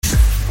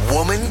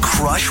Woman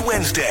Crush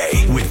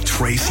Wednesday with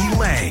Tracy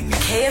Lang.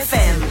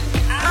 KFM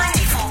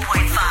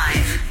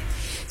 94.5.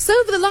 So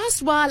over the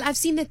last while, I've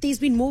seen that there's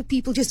been more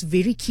people just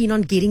very keen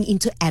on getting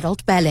into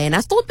adult ballet. And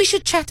I thought we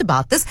should chat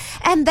about this.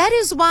 And that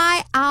is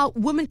why our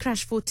woman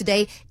crush for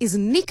today is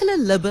Nicola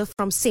Lubbe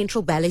from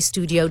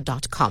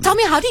centralballetstudio.com. Tell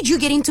me, how did you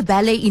get into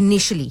ballet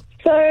initially?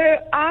 So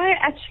I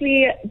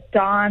actually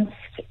danced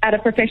at a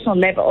professional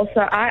level.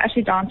 So I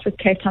actually danced with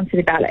Cape Town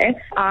City Ballet.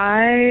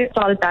 I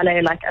started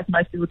ballet like as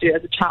most people do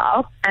as a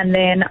child. And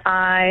then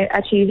I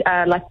actually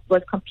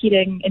was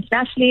competing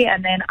internationally.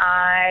 And then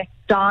I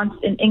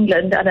danced in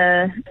England at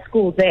a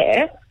school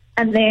there.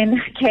 And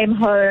then came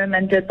home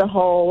and did the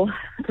whole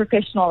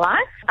professional life.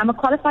 I'm a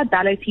qualified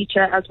ballet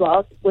teacher as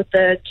well with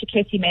the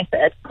Chiquetti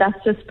method.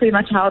 That's just pretty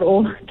much how it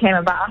all came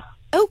about.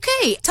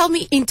 Okay. Tell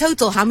me, in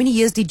total, how many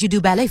years did you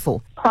do ballet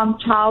for? From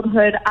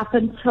childhood up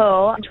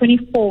until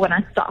 24 when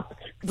I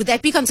stopped. Would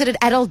that be considered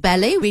adult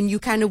ballet when you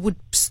kind of would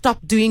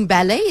stop doing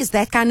ballet? Is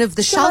that kind of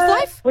the shelf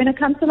life? When it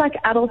comes to like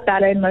adult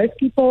ballet, most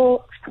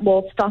people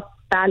will stop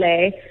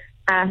ballet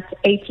at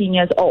 18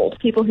 years old.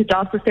 People who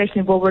dance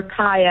professionally will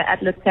retire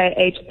at, let's say,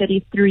 age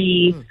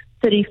 33,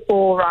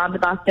 34, round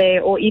about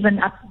there, or even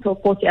up until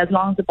 40, as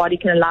long as the body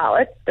can allow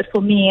it. But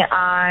for me,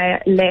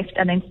 I left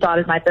and then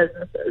started my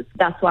businesses.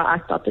 That's why I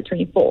stopped at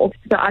 24.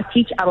 So I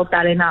teach adult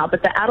ballet now,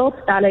 but the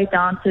adult ballet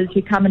dancers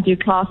who come and do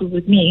classes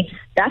with me,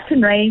 that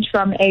can range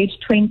from age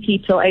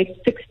 20 till age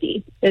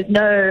 60. There's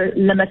no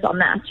limit on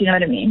that. You know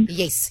what I mean?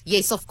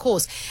 Yes, of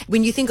course.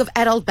 When you think of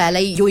adult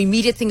ballet, your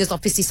immediate thing is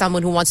obviously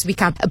someone who wants to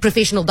become a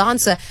professional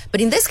dancer. But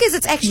in this case,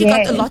 it's actually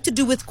got a lot to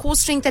do with core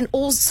strength and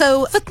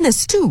also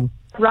fitness too.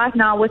 Right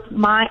now with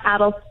my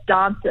adult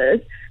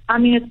dancers, I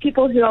mean, it's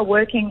people who are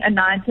working a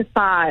 9 to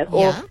 5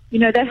 or, you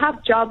know, they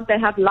have jobs, they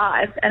have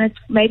lives, and it's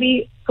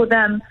maybe for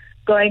them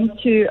going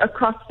to a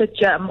CrossFit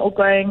gym or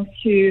going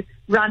to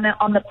run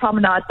on the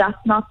promenade.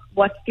 That's not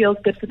what feels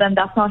good for them.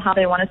 That's not how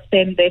they want to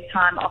spend their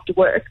time after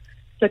work.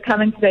 So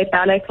coming to their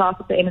ballet class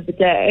at the end of the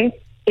day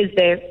is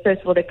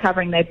first of all, they're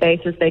covering their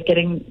bases, they're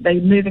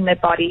moving their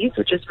bodies,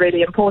 which is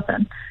really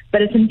important,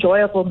 but it's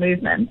enjoyable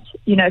movement,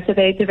 you know, so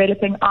they're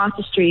developing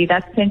artistry,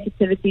 that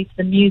sensitivity to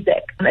the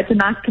music. It's a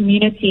nice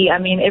community. I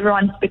mean,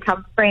 everyone's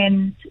become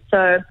friends.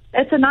 So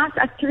it's a nice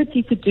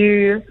activity to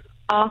do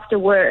after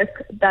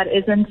work that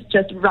isn't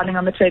just running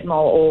on the treadmill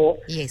or,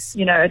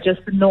 you know,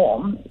 just the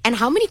norm. And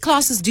how many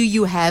classes do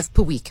you have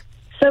per week?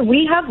 So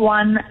we have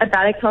a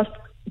ballet class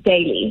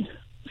daily.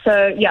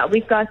 So, yeah,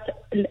 we've got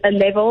a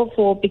level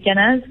for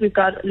beginners, we've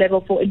got a level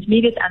for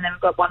intermediate, and then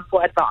we've got one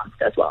for advanced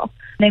as well.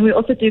 And then we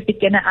also do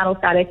beginner adult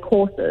ballet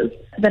courses.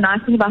 The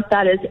nice thing about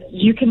that is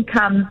you can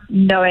come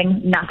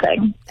knowing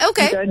nothing.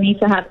 Okay. You don't need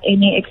to have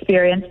any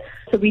experience.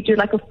 So we do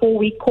like a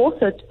 4-week course,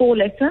 so it's 4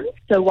 lessons,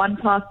 so 1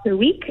 class per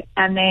week,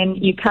 and then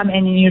you come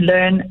in and you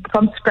learn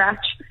from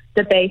scratch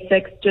the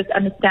basics, just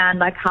understand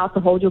like how to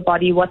hold your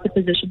body, what the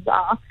positions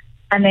are.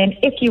 And then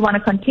if you want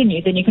to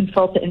continue, then you can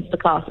filter into the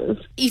classes.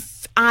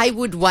 If I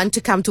would want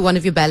to come to one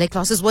of your ballet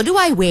classes, what do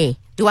I wear?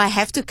 Do I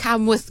have to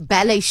come with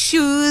ballet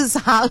shoes?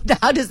 How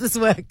does this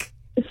work?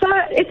 So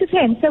it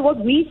depends. So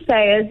what we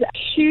say is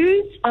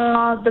shoes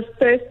are the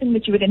first thing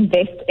that you would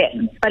invest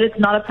in, but it's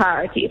not a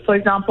priority. For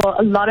example,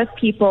 a lot of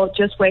people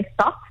just wear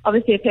socks.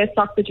 Obviously a pair of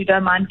socks that you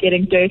don't mind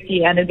getting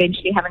dirty and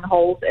eventually having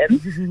holes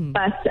in.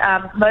 But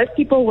most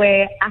people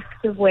wear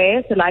active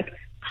wear, so like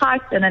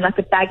tights and then like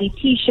a baggy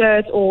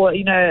t-shirt, or,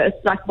 you know,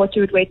 it's like what you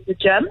would wear to the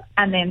gym,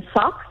 and then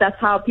socks. That's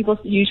how people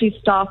usually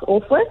start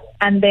off with.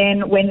 And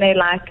then when they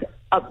like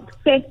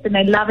obsessed and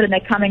they love it and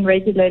they're coming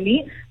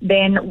regularly,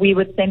 then we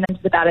would send them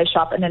to the ballet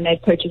shop and then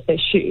they'd purchase their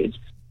shoes.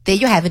 There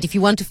you have it. If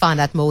you want to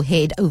find out more,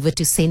 head over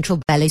to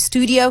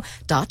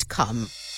centralballetstudio.com.